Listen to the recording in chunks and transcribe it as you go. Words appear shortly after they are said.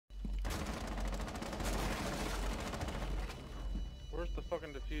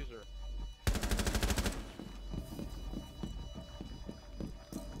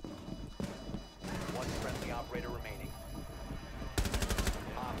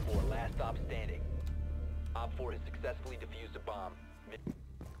stop standing. Op 4 has successfully defused a bomb.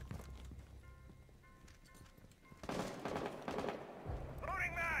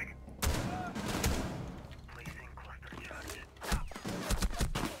 Loading mag! Placing cluster charge. 4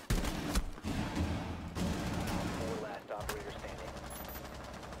 last operator standing.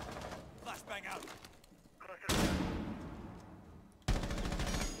 Flashbang out. Cluster.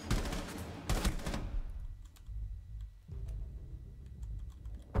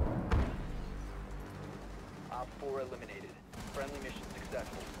 Op 4 eliminated. Friendly mission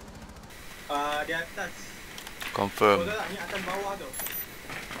successful. Di atas. Confirm. Betul tak? Ni atas bawah tu.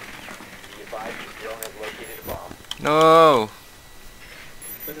 Be advised your drone has located a bomb. No.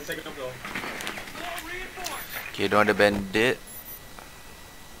 Pasal saya kena blow. Okay, don't ada bandit.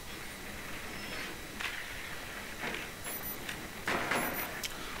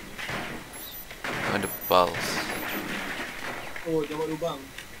 Don't ada pulse. Oh, dia buat lubang.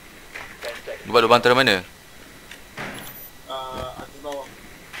 10 seconds. Buat lubang antara mana? Atas bawah.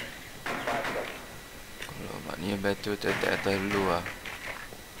 5 seconds. Kalau maknanya better tu attack atas dulu lah.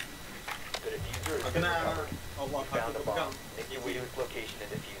 The diffuser has Aku been nak recovered. Allah, You found aku a pegang. bomb. Make your way to its location and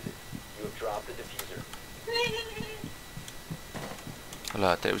defuse it. You have dropped the diffuser.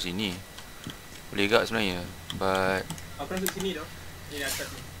 Alah, attack dari sini. Boleh gak sebenarnya. But Aku nak duduk sini tu. Ni atas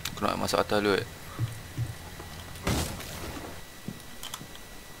ni. aku nak masuk atas dulu.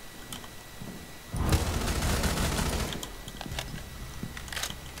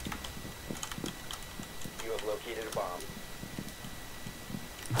 You have located a bomb.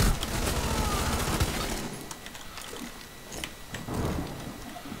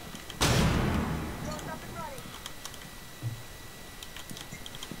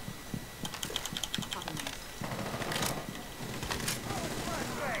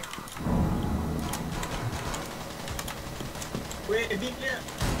 Weh, big clear.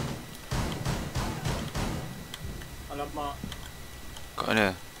 Alamak. Kat mana?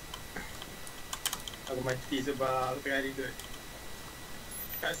 Aku mati sebab aku tengah tidur.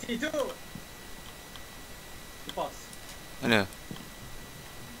 Kat situ. Lepas. Mana?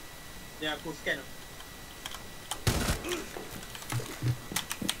 Yang aku scan tu.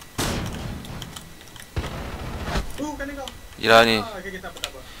 Kena kau. Yelah ni. Okay, tak apa, tak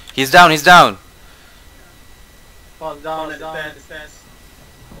apa. He's down, he's down. Fall down, the stairs.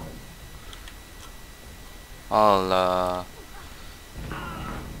 Allah.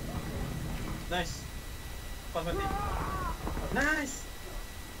 Nice. Pas mati. Nice.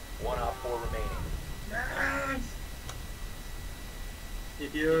 1 Op 4 remaining. Nice.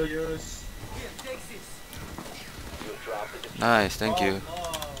 If you use. You have dropped the diffuser. Nice, thank you.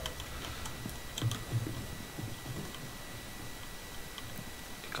 Oh.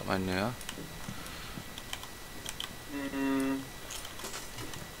 Kat mana ah?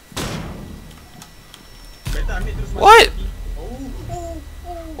 Better ambil terus mati. What? Oh.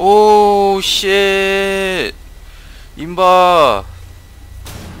 Oh shit. Imba.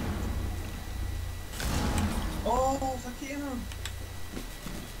 Oh, sakit ah.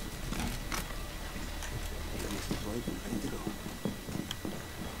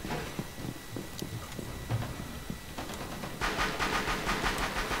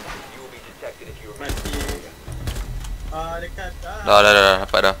 You will be detected if you remain. Mati. Dekat. Dah,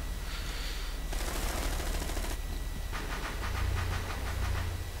 dapat dah.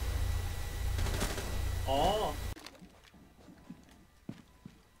 Oh.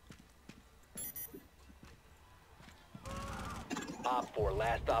 Op 4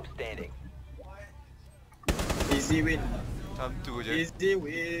 last stop standing. Easy win. Macam tu je. Easy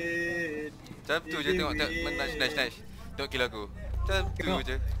win. Macam tu je tengok. Nice. Tengok kill aku. Macam tu Tengok.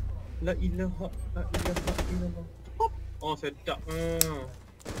 je. La ilaha illallah. Hop. Oh, sedap.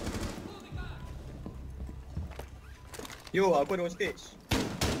 Yo, aku ada on stage.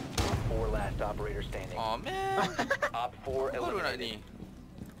 Op 4 last operator standing. Oh man. Op 4 Baru nak ni.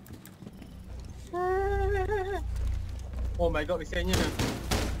 eliminated. Oh my god, misalnya.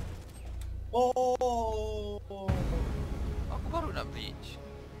 Oh. Aku baru nak breach.